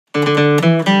I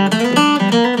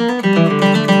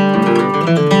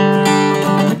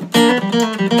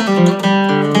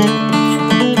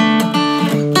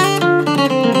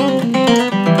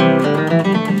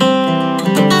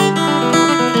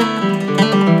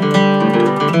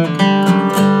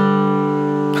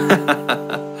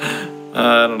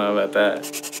don't know about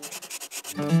that.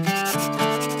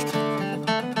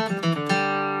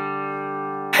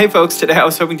 Hey folks, today I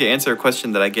was hoping to answer a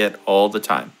question that I get all the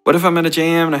time. What if I'm at a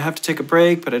jam and I have to take a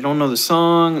break, but I don't know the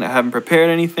song and I haven't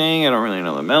prepared anything, I don't really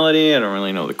know the melody, I don't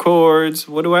really know the chords,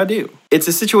 what do I do? It's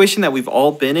a situation that we've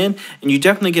all been in, and you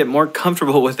definitely get more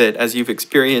comfortable with it as you've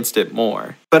experienced it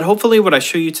more. But hopefully what I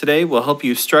show you today will help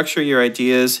you structure your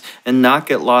ideas and not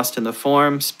get lost in the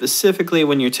form, specifically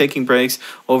when you're taking breaks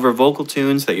over vocal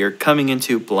tunes that you're coming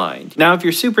into blind. Now, if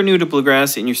you're super new to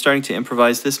Bluegrass and you're starting to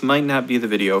improvise, this might not be the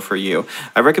video for you.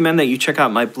 I recommend that you check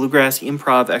out my Bluegrass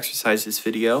improv exercises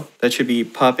video. That should be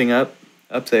popping up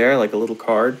there, like a little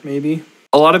card maybe.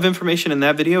 A lot of information in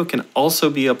that video can also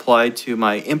be applied to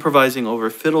my improvising over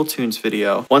fiddle tunes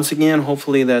video. Once again,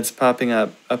 hopefully that's popping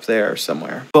up there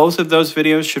somewhere. Both of those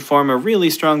videos should form a really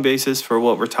strong basis for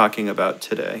what we're talking about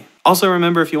today. Also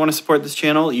remember, if you want to support this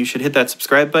channel, you should hit that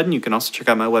subscribe button. You can also check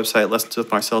out my website,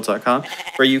 lessonswithmarcel.com,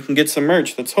 where you can get some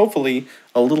merch that's hopefully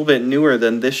a little bit newer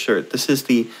than this shirt. This is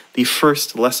the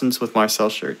first Lessons with Marcel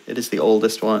shirt. It is the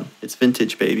oldest one. It's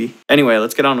vintage, baby. Anyway,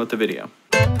 let's get on with the video.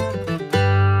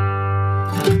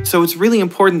 So it's really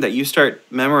important that you start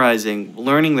memorizing,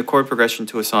 learning the chord progression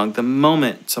to a song the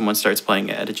moment someone starts playing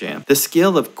it at a jam. The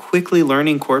skill of quickly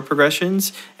learning chord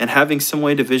progressions and having some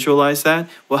way to visualize that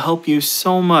will help you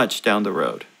so much down the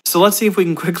road. So let's see if we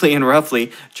can quickly and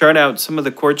roughly chart out some of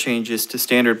the chord changes to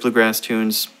standard Bluegrass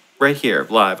tunes right here,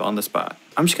 live on the spot.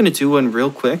 I'm just going to do one real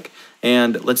quick,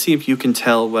 and let's see if you can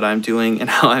tell what I'm doing and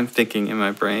how I'm thinking in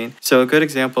my brain. So a good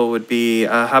example would be,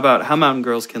 how about How Mountain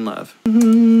Girls Can Love?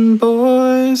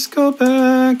 Boys, go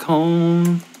back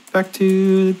home, back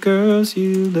to the girls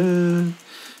you love.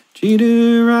 Treat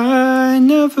her right,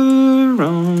 never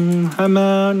wrong. How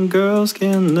mountain girls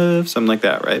can love. Something like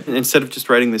that, right? And instead of just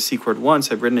writing the C chord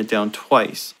once, I've written it down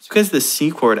twice. It's because the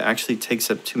C chord actually takes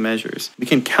up 2 measures. We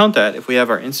can count that if we have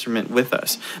our instrument with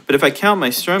us. But if I count my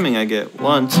strumming, I get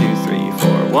 1, 2, 3,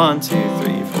 4, 1, 2,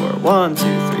 3, 4, 1, 2,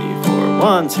 3, 4,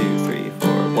 1, 2, 3,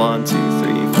 4, 1, 2,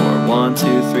 3, 4, 1,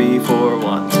 2, 3, 4,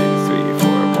 1, 2, 3,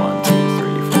 4, 1, 2,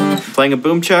 3, 4. Playing a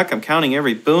boom chuck, I'm counting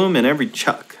every boom and every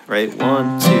chuck, right?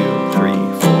 1, 2, 3,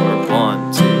 4,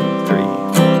 1, 2, 3,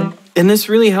 4. And this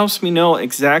really helps me know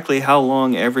exactly how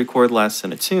long every chord lasts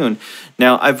in a tune.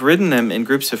 Now, I've written them in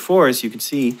groups of 4, as you can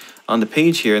see on the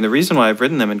page here. And the reason why I've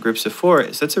written them in groups of 4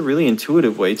 is that's a really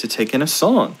intuitive way to take in a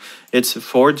song. It's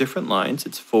 4 different lines.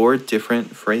 It's 4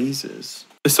 different phrases.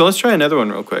 So let's try another one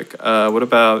real quick. What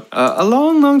about a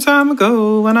long, long time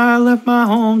ago when I left my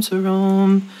home to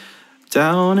roam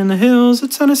down in the hills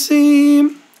of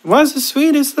Tennessee? Was the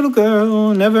sweetest little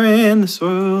girl never in this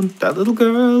world, that little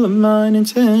girl of mine in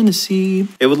Tennessee.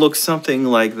 It would look something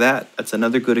like that. That's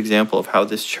another good example of how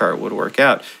this chart would work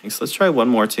out. So let's try one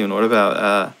more tune. What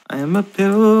about I am a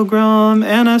pilgrim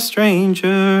and a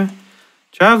stranger,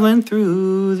 traveling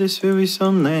through this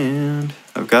wearisome land.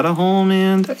 I've got a home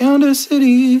in the yonder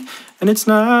city, and it's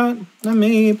not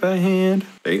made by hand.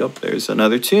 There you go. There's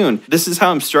another tune. This is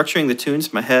how I'm structuring the tunes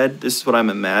in my head. This is what I'm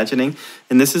imagining,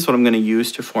 and this is what I'm going to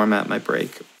use to format my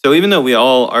break. So even though we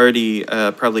all already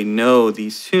probably know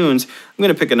these tunes, I'm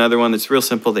going to pick another one that's real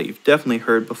simple that you've definitely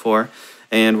heard before,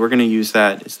 and we're going to use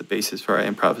that as the basis for our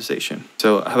improvisation.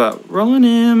 So how about rolling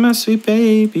in my sweet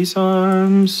baby's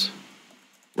arms,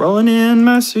 rolling in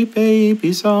my sweet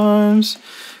baby's arms.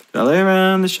 Gonna lay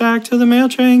around the shack till the mail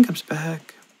train comes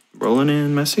back. Rolling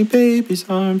in my sweet baby's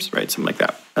arms. Right, something like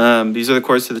that. These are the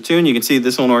chords to the tune. You can see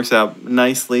this one works out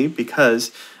nicely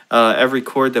because every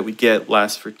chord that we get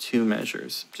lasts for 2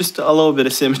 measures. Just a little bit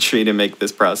of symmetry to make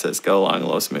this process go along a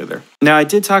little smoother. Now, I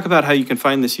did talk about how you can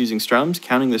find this using strums,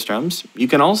 counting the strums. You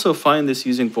can also find this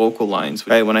using vocal lines.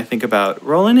 Right, when I think about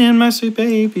rolling in my sweet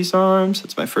baby's arms,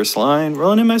 that's my first line.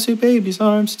 Rolling in my sweet baby's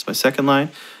arms, it's my second line.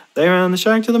 Lay around the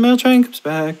shack till the mail train comes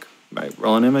back. Right,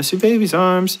 rolling in my sweet baby's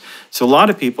arms. So a lot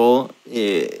of people,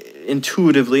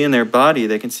 intuitively in their body,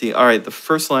 they can see, all right, the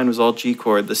first line was all G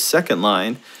chord. The second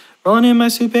line, rolling in my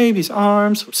sweet baby's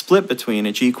arms, split between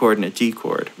a G chord and a D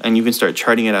chord. And you can start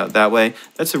charting it out that way.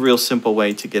 That's a real simple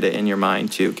way to get it in your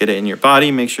mind, to get it in your body,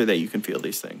 make sure that you can feel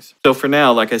these things. So for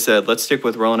now, like I said, let's stick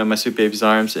with rolling in my sweet baby's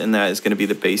arms, and that is going to be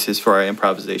the basis for our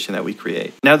improvisation that we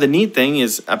create. Now, the neat thing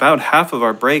is about half of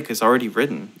our break is already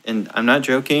written. And I'm not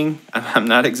joking, I'm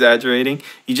not exaggerating.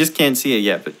 You just can't see it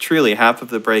yet, but truly half of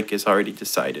the break is already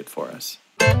decided for us.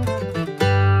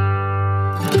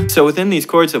 So within these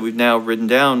chords that we've now written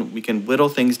down, we can whittle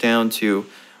things down to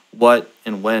what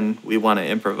and when we want to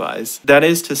improvise. That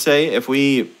is to say, if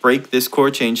we break this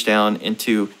chord change down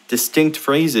into distinct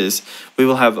phrases, we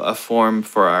will have a form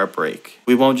for our break.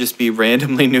 We won't just be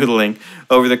randomly noodling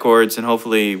over the chords and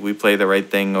hopefully we play the right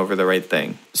thing over the right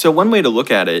thing. So one way to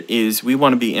look at it is we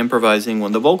want to be improvising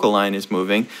when the vocal line is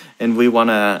moving, and we want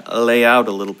to lay out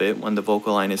a little bit when the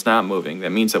vocal line is not moving.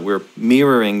 That means that we're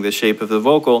mirroring the shape of the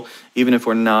vocal even if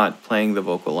we're not playing the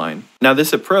vocal line. Now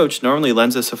this approach normally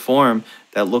lends us a form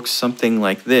that looks something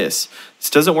like this. This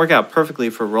doesn't work out perfectly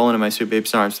for Rollin' in My Sweet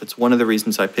Baby's Arms. That's one of the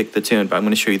reasons I picked the tune, but I'm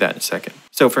going to show you that in a second.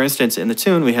 So for instance, in the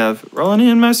tune we have Rollin'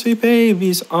 in My Sweet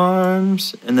Baby's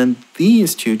Arms, and then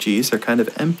these two G's are kind of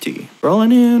empty.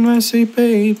 Rollin' in my sweet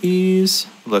babies.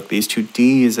 Look, these two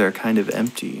D's are kind of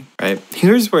empty, right?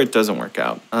 Here's where it doesn't work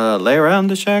out. Lay around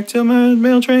the shack till my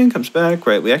mail train comes back,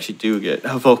 right? We actually do get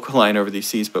a vocal line over these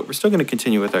C's, but we're still going to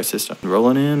continue with our system.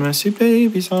 Rolling in my sweet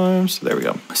baby's arms. So there we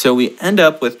go. So we end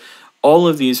up with all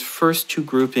of these first two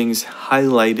groupings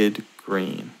highlighted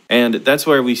green. And that's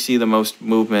where we see the most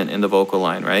movement in the vocal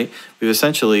line, right? We've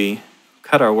essentially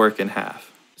cut our work in half.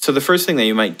 So the first thing that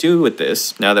you might do with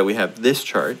this, now that we have this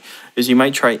chart, is you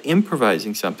might try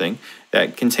improvising something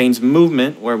that contains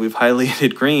movement where we've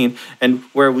highlighted green and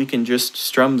where we can just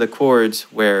strum the chords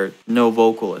where no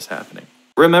vocal is happening.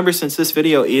 Remember, since this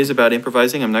video is about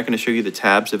improvising, I'm not going to show you the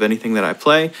tabs of anything that I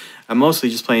play. I'm mostly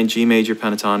just playing G major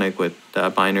pentatonic with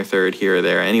minor third here or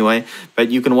there anyway. But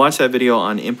you can watch that video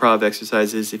on improv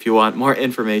exercises if you want more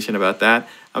information about that.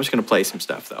 I'm just going to play some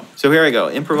stuff though. So here I go,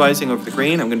 improvising over the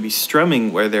green. I'm going to be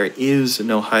strumming where there is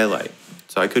no highlight.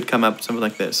 So I could come up with something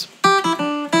like this.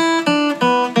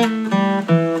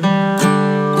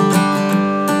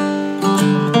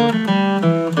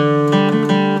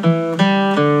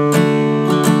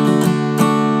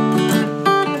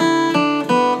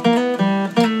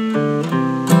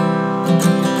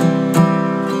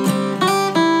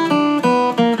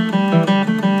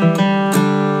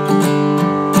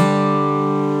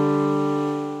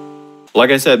 Like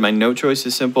I said, my note choice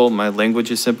is simple, my language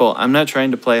is simple. I'm not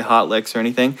trying to play hot licks or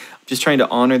anything. I'm just trying to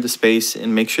honor the space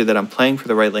and make sure that I'm playing for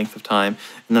the right length of time,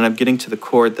 and then I'm getting to the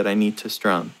chord that I need to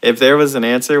strum. If there was an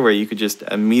answer where you could just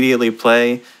immediately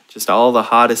play just all the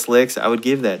hottest licks, I would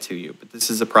give that to you. But this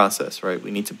is a process, right?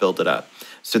 We need to build it up.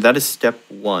 So that is step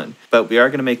one, but we are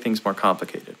going to make things more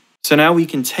complicated. So now we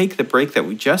can take the break that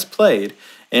we just played,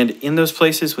 and in those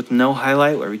places with no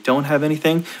highlight where we don't have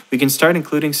anything, we can start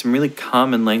including some really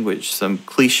common language, some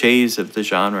cliches of the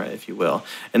genre, if you will.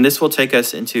 And this will take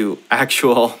us into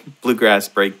actual bluegrass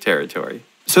break territory.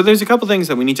 So there's a couple things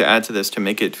that we need to add to this to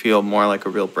make it feel more like a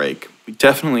real break. We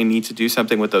definitely need to do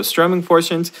something with those strumming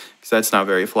portions, because that's not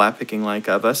very flat picking like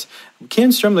of us. We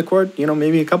can strum the chord,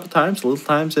 maybe a couple times, little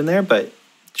times in there, but it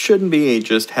shouldn't be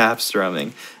just half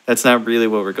strumming. That's not really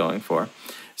what we're going for.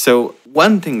 So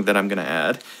one thing that I'm going to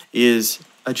add is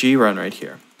a G run right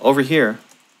here. Over here,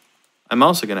 I'm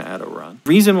also going to add a run. The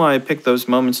reason why I picked those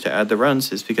moments to add the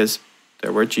runs is because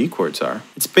they're where G chords are.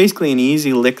 It's basically an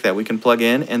easy lick that we can plug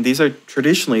in, and these are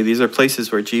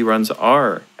places where G runs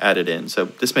are added in. So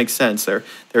this makes sense. There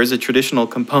is a traditional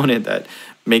component that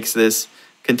makes this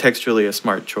contextually a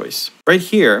smart choice. Right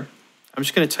here, I'm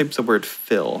just going to type the word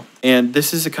fill. And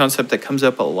this is a concept that comes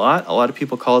up a lot. A lot of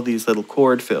people call these little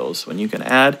chord fills, when you can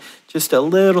add just a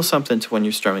little something to when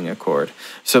you're strumming a chord.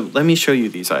 So let me show you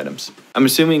these items. I'm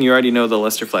assuming you already know the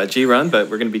Lester flat G run, but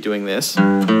we're going to be doing this. Or,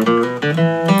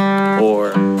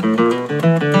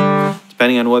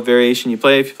 depending on what variation you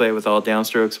play, if you play it with all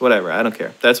downstrokes, whatever, I don't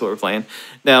care. That's what we're playing.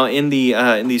 Now, in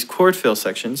these chord fill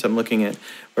sections, I'm looking at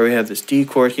where we have this D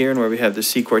chord here and where we have this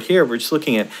C chord here. We're just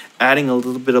looking at adding a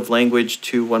little bit of language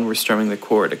to when we're strumming the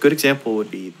chord. A good example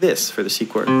would be this for the C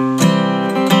chord. I'm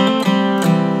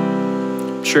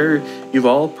sure you've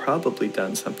all probably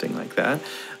done something like that.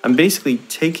 I'm basically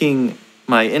taking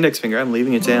my index finger, I'm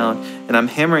leaving it down, and I'm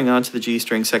hammering onto the G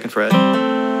string 2nd fret,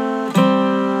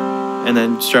 and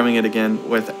then strumming it again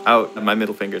without my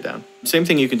middle finger down. Same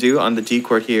thing you can do on the D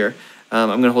chord here. I'm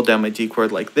going to hold down my D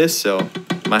chord like this, so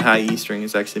my high E string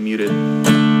is actually muted.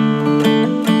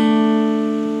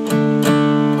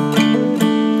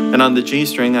 And on the G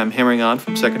string, I'm hammering on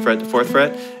from 2nd fret to 4th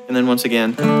fret, and then once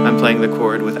again, I'm playing the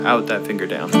chord without that finger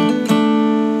down.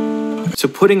 So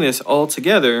putting this all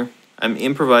together, I'm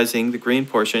improvising the green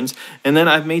portions, and then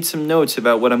I've made some notes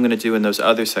about what I'm going to do in those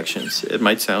other sections. It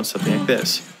might sound something like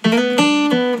this.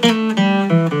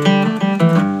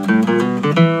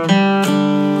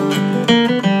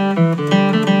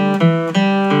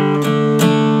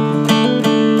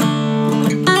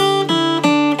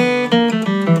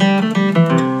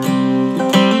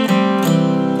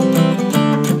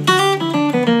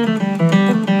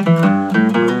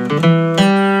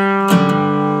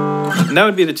 that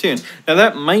would be the tune. Now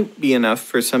that might be enough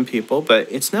for some people, but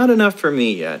it's not enough for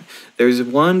me yet. There's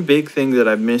one big thing that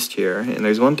I've missed here, and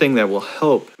there's one thing that will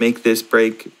help make this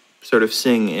break sort of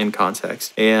sing in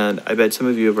context. And I bet some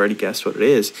of you have already guessed what it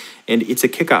is, and it's a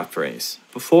kickoff phrase.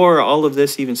 Before all of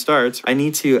this even starts, I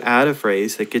need to add a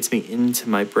phrase that gets me into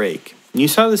my break. And you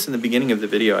saw this in the beginning of the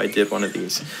video. I did one of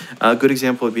these. A good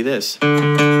example would be this.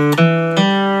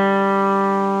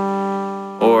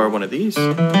 Or one of these.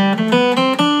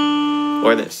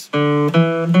 Or this.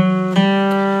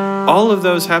 All of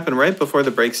those happen right before the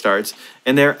break starts,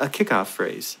 and they're a kickoff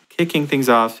phrase, kicking things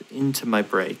off into my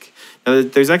break. Now,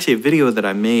 there's actually a video that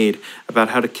I made about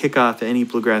how to kick off any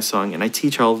bluegrass song, and I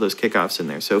teach all of those kickoffs in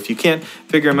there. So if you can't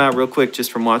figure them out real quick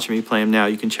just from watching me play them now,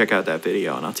 you can check out that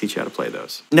video, and I'll teach you how to play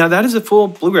those. Now, that is a full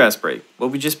bluegrass break,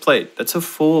 what we just played. That's a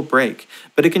full break,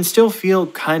 but it can still feel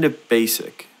kind of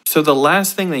basic. So the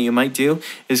last thing that you might do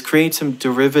is create some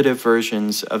derivative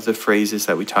versions of the phrases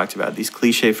that we talked about, these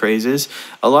cliche phrases.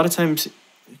 A lot of times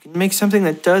you can make something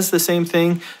that does the same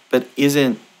thing but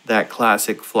isn't that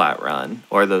classic flat run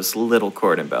or those little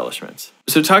chord embellishments.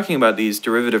 So talking about these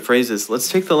derivative phrases, let's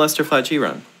take the Lester flat G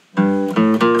run.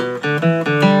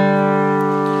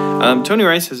 Tony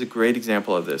Rice has a great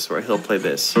example of this where he'll play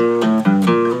this. Or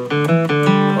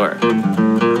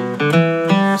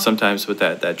sometimes with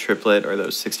that triplet or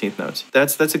those 16th notes.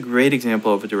 That's a great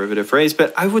example of a derivative phrase,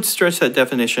 but I would stretch that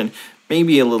definition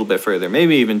maybe a little bit further,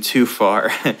 maybe even too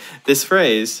far. This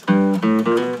phrase, right,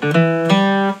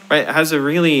 has a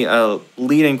really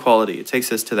leading quality. It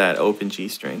takes us to that open G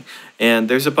string. And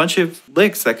there's a bunch of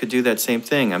licks that could do that same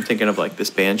thing. I'm thinking of like this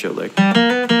banjo lick.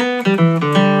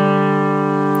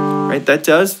 Right, that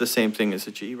does the same thing as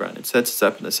a G run. It sets us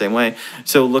up in the same way.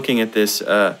 So looking at this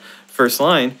first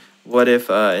line, what if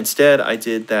instead I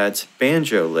did that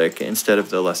banjo lick instead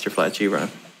of the Lester flat G run,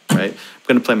 right? I'm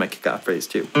going to play my kickoff phrase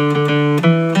too.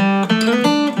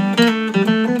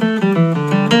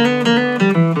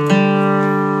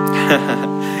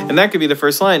 And that could be the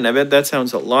first line. I bet that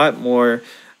sounds a lot more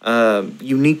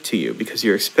unique to you because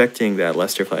you're expecting that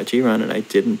Lester flat G run and I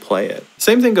didn't play it.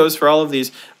 Same thing goes for all of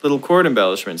these little chord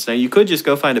embellishments. Now you could just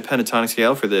go find a pentatonic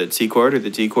scale for the C chord or the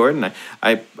D chord, and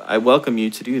I welcome you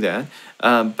to do that.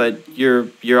 But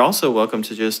you're also welcome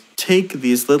to just take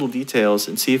these little details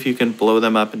and see if you can blow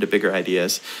them up into bigger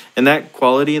ideas. And that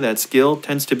quality, that skill,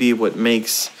 tends to be what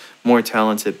makes more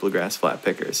talented bluegrass flat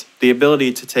pickers. The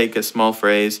ability to take a small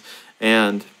phrase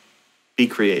and be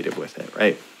creative with it,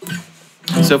 right?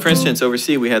 So for instance, over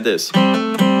C we had this,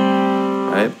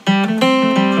 right?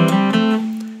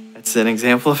 That's an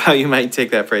example of how you might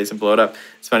take that phrase and blow it up.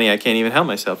 It's funny, I can't even help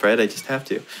myself, right? I just have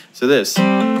to. So this,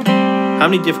 how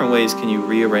many different ways can you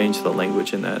rearrange the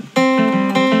language in that?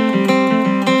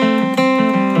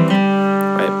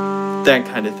 Right? That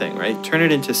kind of thing, right? Turn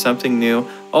it into something new,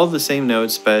 all the same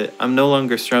notes, but I'm no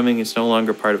longer strumming, it's no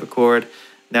longer part of a chord.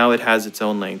 Now it has its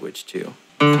own language too.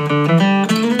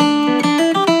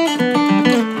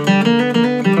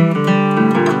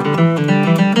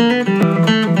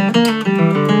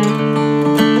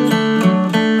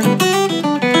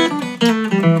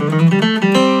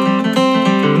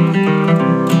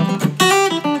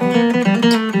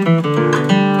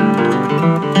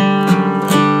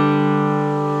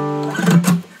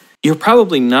 You're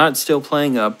probably not still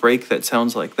playing a break that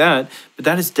sounds like that, but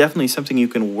that is definitely something you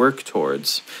can work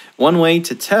towards. One way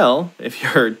to tell if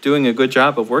you're doing a good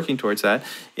job of working towards that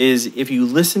is if you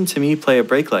listen to me play a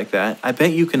break like that, I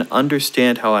bet you can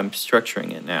understand how I'm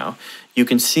structuring it now. You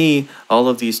can see all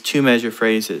of these two-measure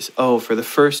phrases. Oh, for the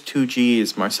first two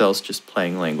Gs, Marcel's just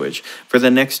playing language. For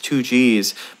the next two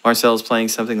Gs, Marcel's playing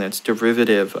something that's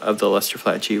derivative of the Lester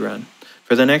flat G run.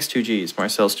 For the next two Gs,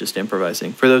 Marcel's just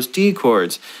improvising. For those D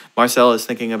chords, Marcel is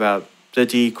thinking about the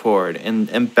D chord and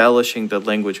embellishing the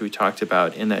language we talked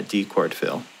about in that D chord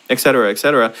fill, etc.,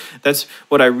 etc. That's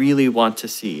what I really want to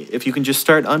see. If you can just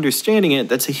start understanding it,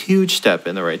 that's a huge step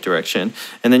in the right direction.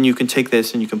 And then you can take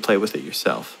this and you can play with it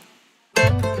yourself.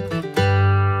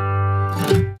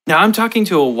 Now, I'm talking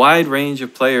to a wide range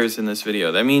of players in this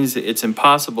video. That means it's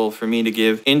impossible for me to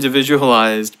give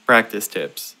individualized practice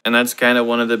tips. And that's kind of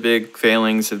one of the big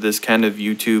failings of this kind of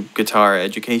YouTube guitar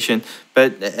education.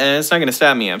 But it's not going to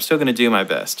stop me. I'm still going to do my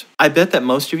best. I bet that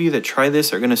most of you that try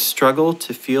this are going to struggle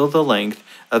to feel the length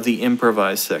of the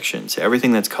improvised sections,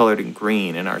 everything that's colored in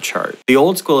green in our chart. The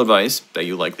old school advice that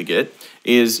you likely get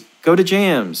is go to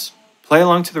jams, play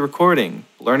along to the recording,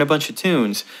 learn a bunch of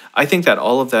tunes. I think that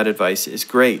all of that advice is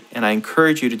great, and I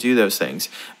encourage you to do those things.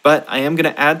 But I am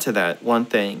going to add to that one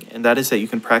thing, and that is that you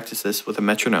can practice this with a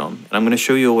metronome. And I'm going to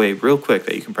show you a way real quick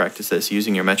that you can practice this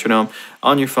using your metronome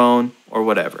on your phone or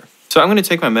whatever. So I'm going to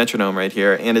take my metronome right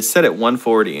here, and it's set at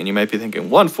 140, and you might be thinking,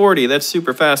 140, that's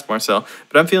super fast, Marcel.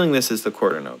 But I'm feeling this as the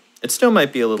quarter note. It still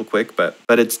might be a little quick, but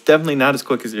it's definitely not as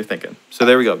quick as you're thinking. So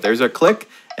there we go. There's our click,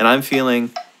 and I'm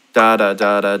feeling da da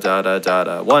da da da da da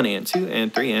da, 1 and 2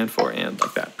 and 3 and 4 and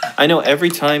like that. I know every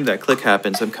time that click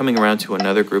happens, I'm coming around to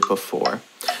another group of 4.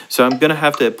 So I'm going to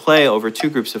have to play over 2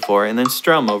 groups of 4 and then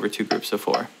strum over 2 groups of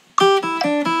 4.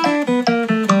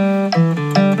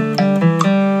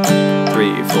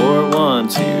 3 4 1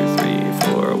 2 3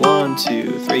 4 1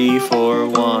 2 3 4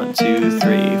 1 2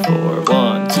 3 4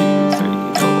 1 2 3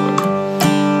 4.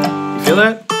 You feel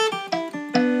that?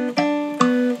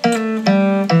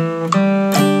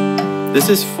 This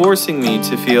is forcing me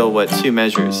to feel what 2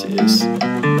 measures is.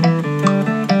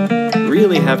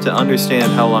 Really have to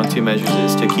understand how long 2 measures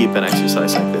is to keep an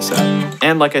exercise like this out.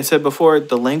 And like I said before,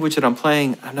 the language that I'm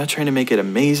playing, I'm not trying to make it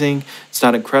amazing. It's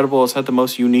not incredible. It's not the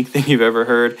most unique thing you've ever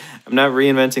heard. I'm not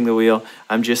reinventing the wheel.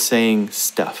 I'm just saying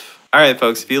stuff. All right,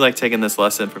 folks, if you like taking this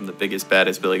lesson from the biggest,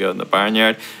 baddest Billy Goat in the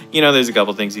barnyard, you know there's a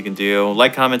couple things you can do.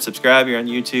 Like, comment, subscribe. You're on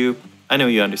YouTube. I know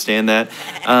you understand that.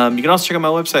 You can also check out my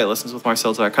website,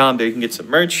 lessonswithmarcel.com. There you can get some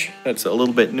merch that's a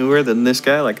little bit newer than this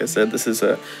guy. Like I said, this is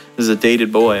a dated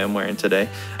boy I'm wearing today.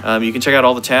 You can check out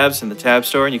all the tabs in the tab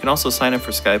store, and you can also sign up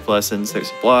for Skype lessons. There's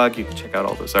a blog. You can check out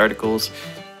all those articles.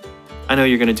 I know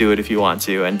you're going to do it if you want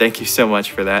to, and thank you so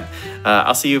much for that.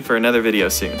 I'll see you for another video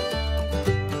soon.